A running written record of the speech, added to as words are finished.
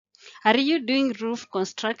Are you doing roof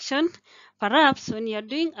construction? Perhaps when you're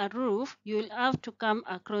doing a roof, you'll have to come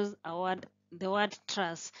across the word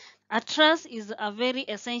truss. A truss is a very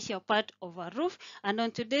essential part of a roof, and on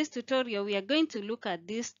today's tutorial we are going to look at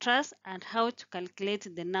this truss and how to calculate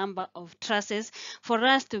the number of trusses for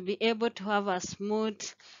us to be able to have a smooth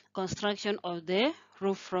construction of the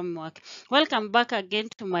roof framework. Welcome back again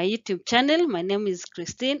to my YouTube channel. My name is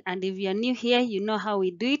Christine, and if you are new here, you know how we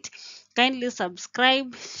do it. Kindly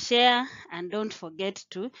subscribe, share, and don't forget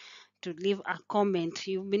to leave a comment.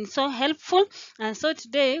 You've been so helpful, and so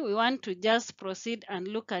today we want to just proceed and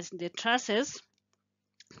look at the trusses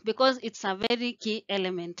because it's a very key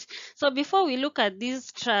element. So before we look at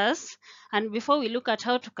these truss and before we look at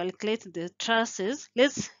how to calculate the trusses,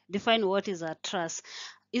 let's define what is a truss.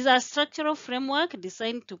 Is a structural framework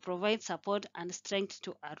designed to provide support and strength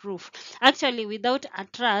to a roof. Actually, without a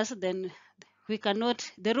truss, then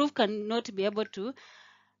the roof cannot be able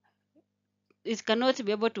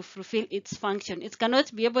to fulfill its function. It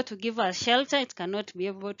cannot be able to give us shelter. It cannot be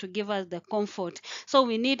able to give us the comfort. So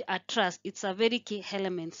we need a truss. It's a very key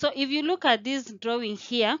element. So if you look at this drawing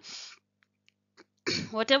here,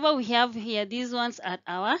 whatever we have here, these ones are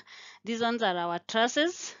our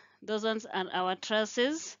trusses. Those ones are our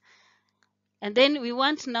trusses. And then we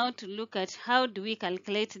want now to look at how do we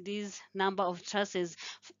calculate this number of trusses.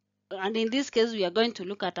 And in this case we are going to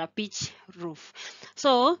look at a pitch roof.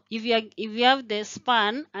 So if you have the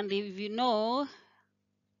span and if you know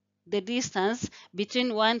the distance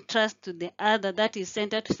between one truss to the other, that is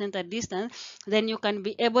center to center distance, then you can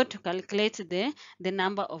be able to calculate the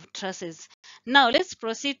number of trusses. Now let's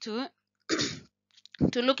proceed to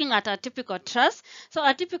looking at a typical truss. So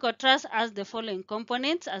a typical truss has the following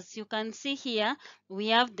components. As you can see here, we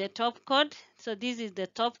have the top chord. So this is the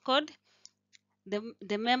top chord.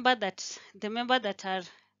 The member that are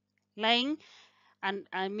lying and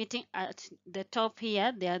are meeting at the top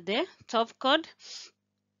here, they are the top chord.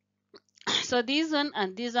 So this one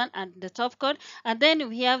and this one and the top chord, and then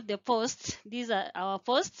we have the posts. These are our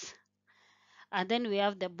posts, and then we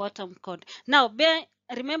have the bottom chord. Now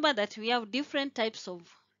remember that we have different types of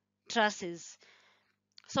trusses.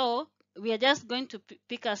 So we are just going to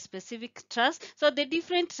pick a specific truss. So the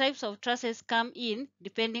different types of trusses come in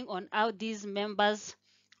depending on how these members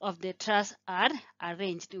of the truss are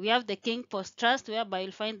arranged. We have the king post truss, whereby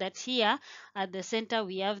you'll find that here at the center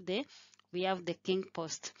we have the king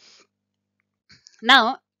post.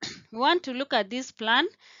 Now we want to look at this plan.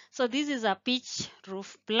 So this is a pitch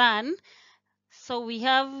roof plan. So we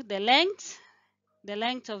have the length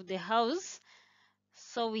of the house.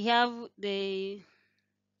 So we have the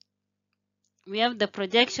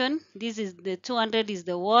projection. This is the 200 is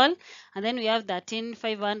the wall, and then we have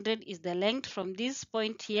 13,500 is the length from this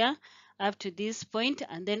point here up to this point,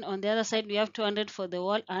 and then on the other side we have 200 for the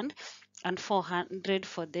wall and 400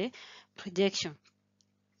 for the projection.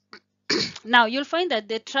 Now you'll find that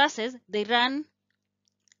the trusses they run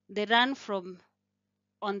from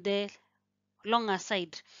on the longer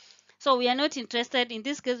side. So we are not interested in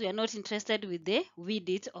this case. We are not interested with the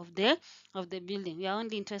width of the building. We are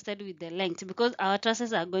only interested with the length because our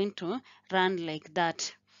trusses are going to run like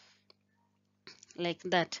that.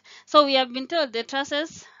 So we have been told the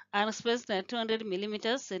trusses are spaced at 200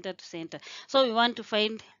 millimeters center to center. So we want to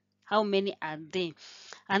find how many are they,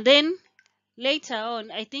 and then later on,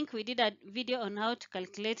 I think we did a video on how to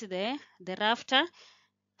calculate the rafter.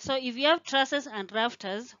 So if you have trusses and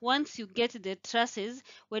rafters, once you get the trusses,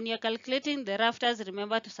 when you're calculating the rafters,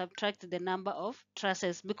 remember to subtract the number of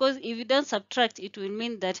trusses, because if you don't subtract, it will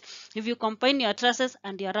mean that if you combine your trusses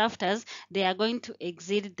and your rafters, they are going to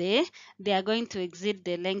exceed the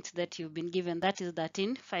length that you've been given, that is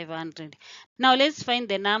 13,500. Now let's find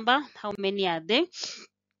the number. How many are they?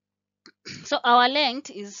 So our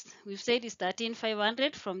length we've said is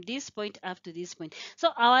 13,500 from this point up to this point.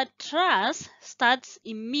 So our truss starts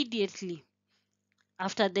immediately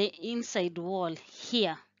after the inside wall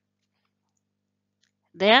here,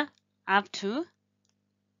 there up to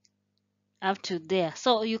there.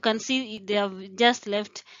 So you can see they have just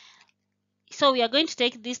left. So we are going to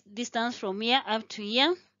take this distance from here up to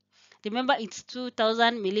here. Remember, it's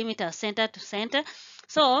 2,000 millimeters center to center.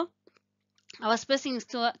 So our spacing is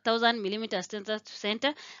 2,000 millimeters center to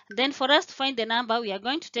center. Then for us to find the number, we are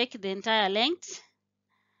going to take the entire length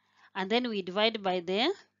and then we divide by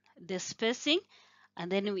the spacing,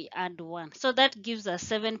 and then we add 1. So that gives us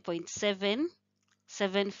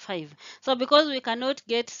 7.775. So because we cannot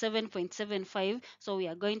get 7.75, so we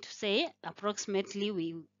are going to say approximately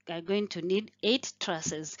we are going to need 8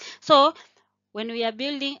 trusses. So when we are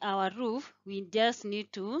building our roof, we just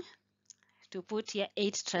need to to put here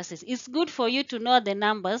 8 trusses. It's good for you to know the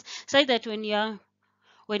numbers so that when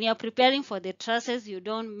you're preparing for the trusses, you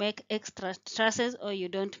don't make extra trusses or you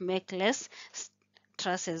don't make less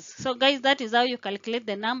trusses. So guys, that is how you calculate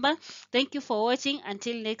the number. Thank you for watching.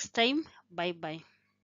 Until next time, bye bye.